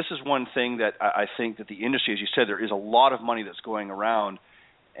 this is one thing that I think that the industry, as you said, there is a lot of money that's going around,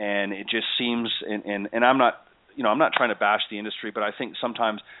 and it just seems, and I'm not, I'm not trying to bash the industry, but I think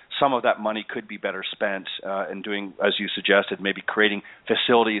sometimes some of that money could be better spent in doing, as you suggested, maybe creating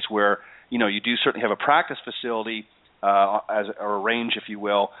facilities where you do certainly have a practice facility or a range, if you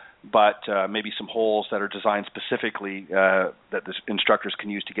will, but maybe some holes that are designed specifically that the instructors can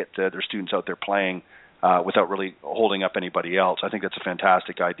use to get their students out there playing without really holding up anybody else. I think that's a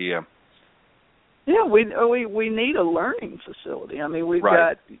fantastic idea. Yeah, we need a learning facility. I mean, we've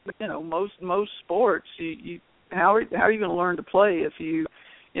got most sports. How are you going to learn to play if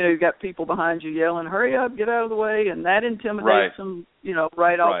you've got people behind you yelling, "Hurry up, get out of the way," and that intimidates them,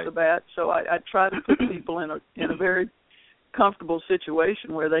 right off the bat. So I try to put people in a very comfortable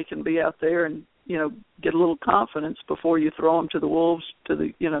situation where they can be out there and get a little confidence before you throw them to the wolves, to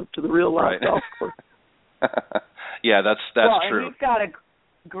the real life golf course. Yeah, that's true. And you've got a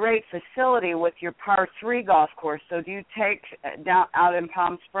great facility with your par 3 golf course. So do you take down out in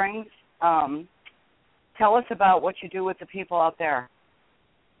Palm Springs? Tell us about what you do with the people out there.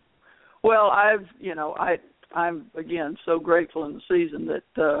 Well, I'm again so grateful in the season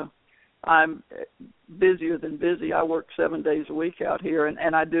that I'm busier than busy. I work 7 days a week out here,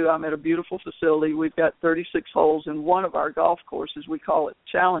 and I'm at a beautiful facility. We've got 36 holes in one of our golf courses. We call it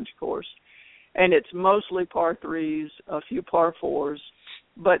Challenge Course, and it's mostly par threes, a few par fours.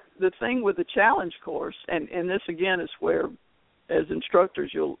 But the thing with the Challenge Course, and this again is where, as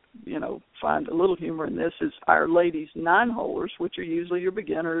instructors, you'll find a little humor in this, is our ladies 9-holers, which are usually your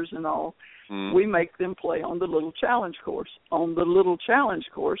beginners and all. We make them play on the little Challenge Course. On the little Challenge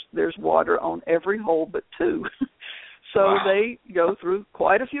Course, there's water on every hole but 2. So they go through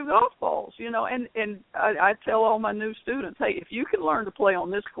quite a few golf balls, and I tell all my new students, hey, if you can learn to play on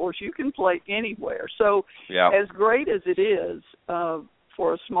this course, you can play anywhere. So as great as it is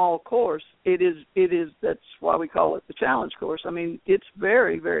for a small course, it is that's why we call it the Challenge Course. I mean, it's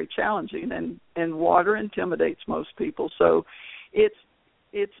very, very challenging, and water intimidates most people. So it's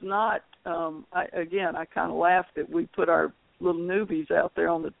not, I kind of laugh that we put our little newbies out there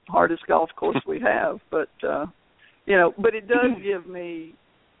on the hardest golf course we have, but it does give me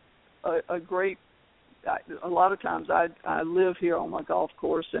a great, a lot of times I live here on my golf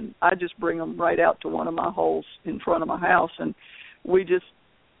course, and I just bring them right out to one of my holes in front of my house, and we just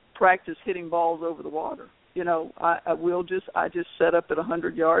practice hitting balls over the water. I just set up at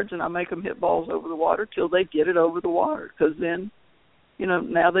 100 yards, and I make them hit balls over the water till they get it over the water, because then,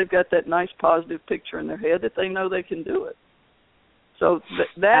 now they've got that nice positive picture in their head that they know they can do it. So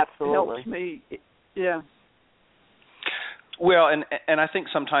that helps me. Yeah. Well, and I think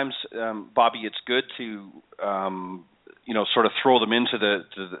sometimes, Bobbi, it's good to sort of throw them into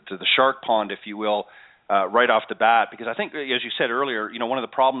the shark pond, if you will, right off the bat, because I think, as you said earlier, one of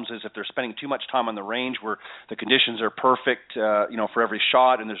the problems is if they're spending too much time on the range where the conditions are perfect, for every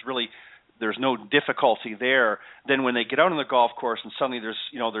shot, and there's no difficulty there, then when they get out on the golf course and suddenly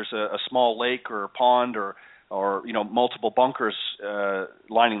there's a small lake or a pond or multiple bunkers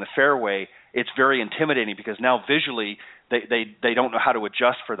lining the fairway, it's very intimidating, because now visually they don't know how to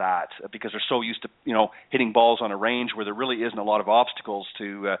adjust for that, because they're so used to hitting balls on a range where there really isn't a lot of obstacles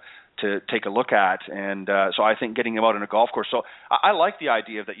to take a look at. And so I think getting them out on a golf course. So I like the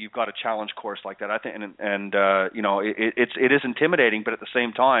idea that you've got a challenge course like that. I think, it is intimidating, but at the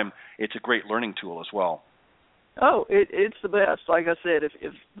same time, it's a great learning tool as well. Oh, it's the best. Like I said,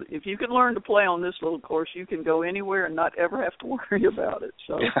 if you can learn to play on this little course, you can go anywhere and not ever have to worry about it.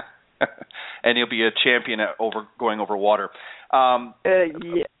 So. And you'll be a champion at going over water. Yeah.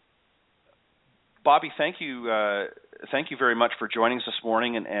 Bobbi, thank you very much for joining us this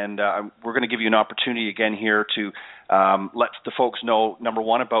morning, and we're going to give you an opportunity again here to let the folks know, number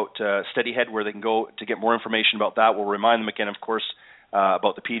one, about Steadyhead, where they can go to get more information about that. We'll remind them again, of course,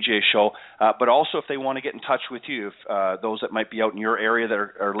 about the PGA show, but also if they want to get in touch with you, if those that might be out in your area that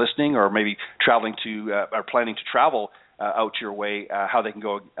are listening, or maybe traveling are planning to travel out your way, how they can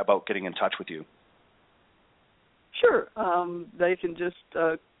go about getting in touch with you. Sure. They can just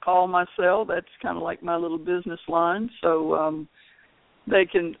call my cell. That's kind of like my little business line. So they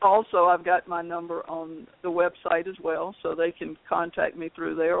can also, I've got my number on the website as well, so they can contact me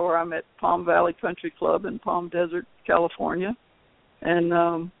through there, or I'm at Palm Valley Country Club in Palm Desert, California.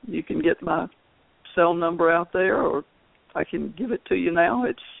 And you can get my cell number out there, or I can give it to you now.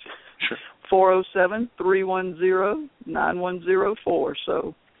 It's 407-310-9104.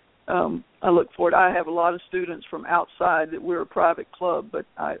 So I look forward. I have a lot of students from outside. We're a private club, but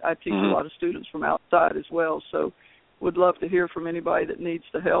I teach a lot of students from outside as well. So would love to hear from anybody that needs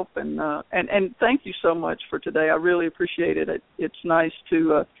the help. And thank you so much for today. I really appreciate it. It's nice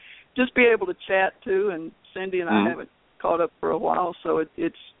to just be able to chat too. And Cindy and I haven't caught up for a while, so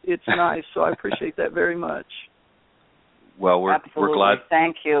it's nice. So I appreciate that very much. Well, we're glad.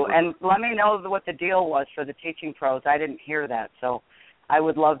 Thank you. And let me know what the deal was for the Teaching Pros. I didn't hear that, so I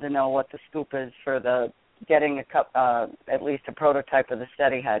would love to know what the scoop is for the getting at least a prototype of the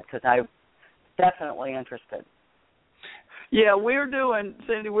Steadyhead, because I'm definitely interested. Yeah,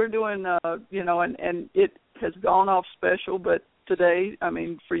 Cindy, we're doing, and it has gone off special, but today, I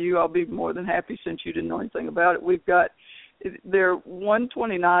mean, for you, I'll be more than happy, since you didn't know anything about it. We've got, they're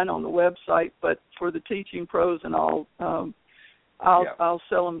 $129 on the website, but for the Teaching Pros and all, I'll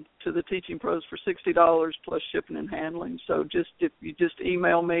sell them to the Teaching Pros for $60 plus shipping and handling. So if you just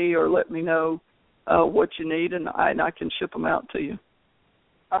email me or let me know what you need, and I can ship them out to you.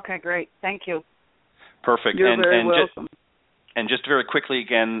 Okay, great. Thank you. Perfect. You're very welcome. And just very quickly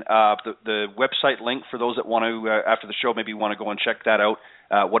again, the website link for those that want to, after the show, maybe want to go and check that out.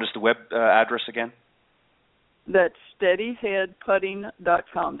 What is the web address again? That's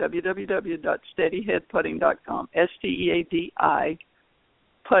steadyheadputting.com, www.steadyheadputting.com, STEADI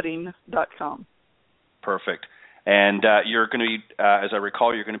putting.com. Perfect. And you're going to be, as I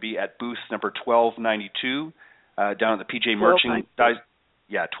recall, you're going to be at booth number 1292 down at the PGA Merchandise.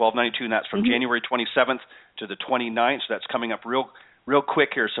 Yeah, 1292, and that's from January 27th to the 29th. So that's coming up real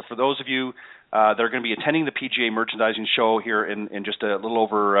quick here. So for those of you that are going to be attending the PGA Merchandising Show here in just a little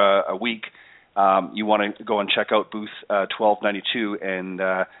over a week, you want to go and check out booth 1292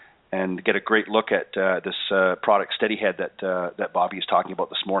 and get a great look at this product Steadyhead that Bobbi is talking about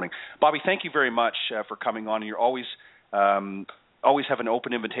this morning. Bobbi, thank you very much for coming on. You're always have an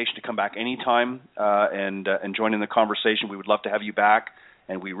open invitation to come back anytime and join in the conversation. We would love to have you back,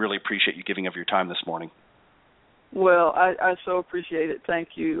 and we really appreciate you giving of your time this morning. Well, I so appreciate it.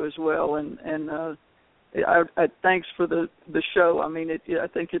 Thank you as well, and I thanks for the show. I mean, I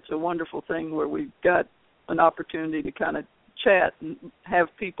think it's a wonderful thing where we've got an opportunity to kind of chat and have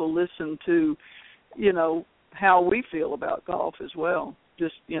people listen to, how we feel about golf as well.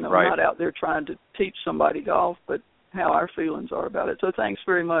 Just, right. Not out there trying to teach somebody golf, but how our feelings are about it. So thanks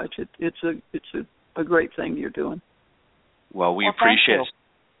very much. It's a great thing you're doing. Well, we appreciate it.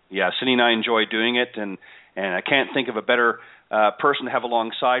 Yeah, Cindy and I enjoy doing it, and I can't think of a better person to have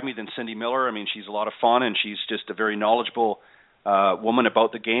alongside me than Cindy Miller. I mean, she's a lot of fun, and she's just a very knowledgeable woman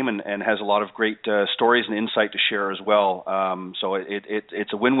about the game and has a lot of great stories and insight to share as well. So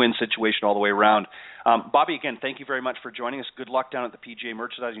it's a win-win situation all the way around. Bobbi, again, thank you very much for joining us. Good luck down at the PGA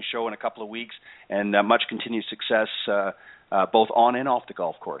Merchandising Show in a couple of weeks, and much continued success both on and off the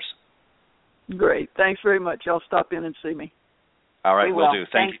golf course. Great. Thanks very much. Y'all stop in and see me. All right, we'll do.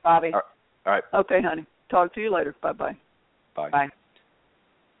 Thanks, Bobbi. All right. Okay, honey. Talk to you later. Bye-bye. Bye.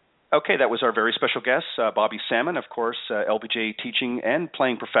 Okay, that was our very special guest, Bobbi Salmon, of course, LPGA teaching and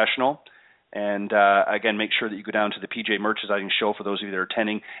playing professional. And again, make sure that you go down to the PGA Merchandising Show for those of you that are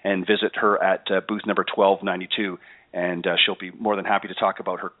attending and visit her at booth number 1292. And she'll be more than happy to talk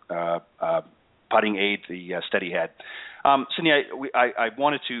about her putting aid, the Steadyhead. Cindy, I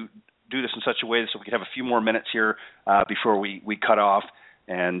wanted to do this in such a way so we could have a few more minutes here before we cut off,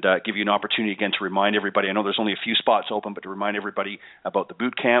 and give you an opportunity again to remind everybody. I know there's only a few spots open, but to remind everybody about the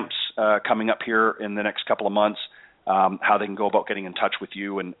boot camps coming up here in the next couple of months, how they can go about getting in touch with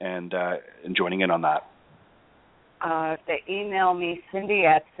you and joining in on that. If they email me, Cindy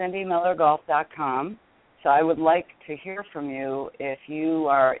at cindymillergolf.com. So I would like to hear from you if you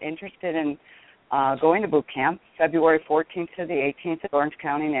are interested in going to boot camp, February 14th to the 18th at Orange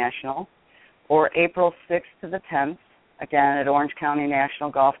County National, or April 6th to the 10th, again at Orange County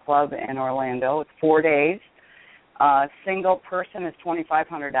National Golf Club in Orlando. It's 4 days. Single person is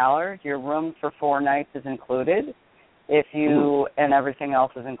 $2,500. Your room for 4 nights is included, and everything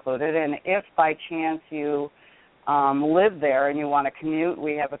else is included. And if by chance you live there and you want to commute,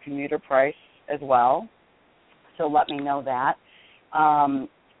 we have a commuter price as well. So let me know that.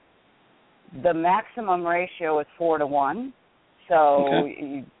 The maximum ratio is 4-to-1, so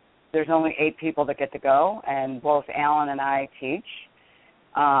there's only 8 people that get to go, and both Alan and I teach.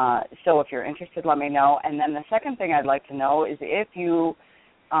 So if you're interested, let me know. And then the second thing I'd like to know is if you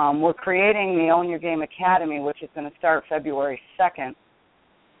we're creating the Own Your Game Academy, which is going to start February 2nd.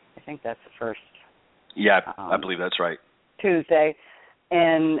 I think that's the first. Yeah, I believe that's right. Tuesday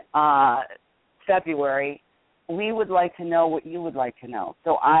in February. We would like to know what you would like to know.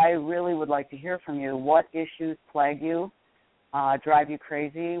 So I really would like to hear from you. What issues plague you, drive you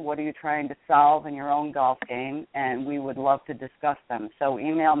crazy? What are you trying to solve in your own golf game? And we would love to discuss them. So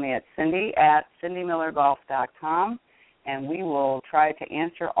email me at Cindy at cindymillergolf.com, and we will try to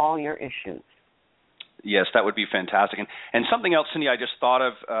answer all your issues. Yes, that would be fantastic. And something else, Cindy, I just thought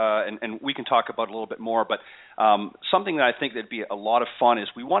of, and we can talk about it a little bit more, but something that I think that would be a lot of fun is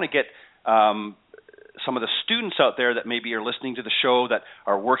we want to get some of the students out there that maybe are listening to the show that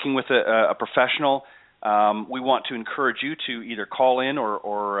are working with a professional. We want to encourage you to either call in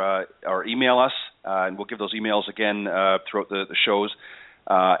or email us, and we'll give those emails again throughout the shows,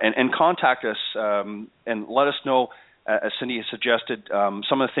 and contact us and let us know, as Cindy has suggested,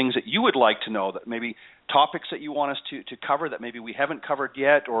 some of the things that you would like to know, that maybe topics that you want us to cover that maybe we haven't covered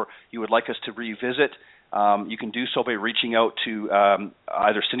yet, or you would like us to revisit. You can do so by reaching out to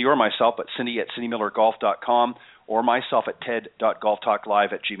either Cindy or myself, but Cindy at cindymillergolf.com, or myself at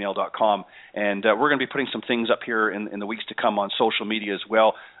ted.golftalklive@gmail.com. And we're going to be putting some things up here in the weeks to come on social media as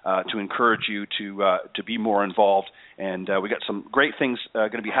well to encourage you to be more involved. And we got some great things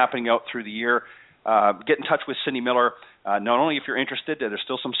going to be happening out through the year. Get in touch with Cindy Miller. not only if you're interested, there's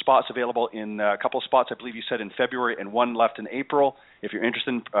still some spots available in a couple of spots, I believe you said in February and one left in April. If you're interested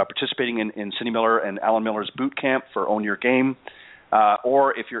in participating in Cindy Miller and Alan Miller's boot camp for Own Your Game,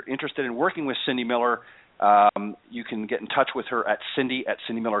 or if you're interested in working with Cindy Miller, you can get in touch with her at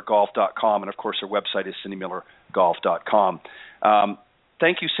cindy@cindymillergolf.com, and of course her website is cindymillergolf.com.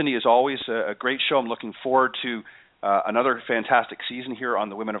 Thank you, Cindy, as always. A great show. I'm looking forward to another fantastic season here on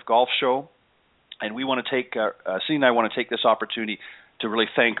the Women of Golf show. And we want to take, Cindy and I want to take this opportunity to really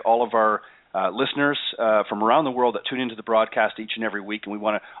thank all of our listeners from around the world that tune into the broadcast each and every week. And we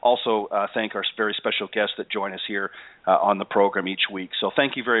want to also thank our very special guests that join us here on the program each week. So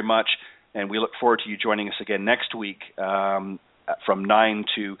thank you very much. And we look forward to you joining us again next week from 9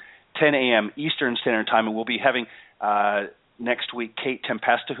 to 10 a.m. Eastern Standard Time. And we'll be having next week Kate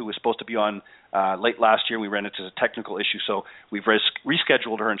Tempesta, who was supposed to be on late last year. We ran into a technical issue, so we've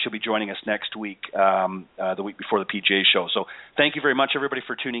rescheduled her, and she'll be joining us next week, the week before the PGA show. So thank you very much, everybody,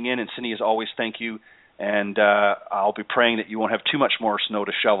 for tuning in. And Cindy, as always, thank you. And I'll be praying that you won't have too much more snow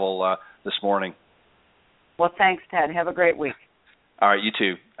to shovel this morning. Well, thanks, Ted. Have a great week. All right, you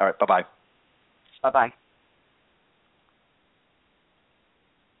too. All right, bye-bye. Bye-bye.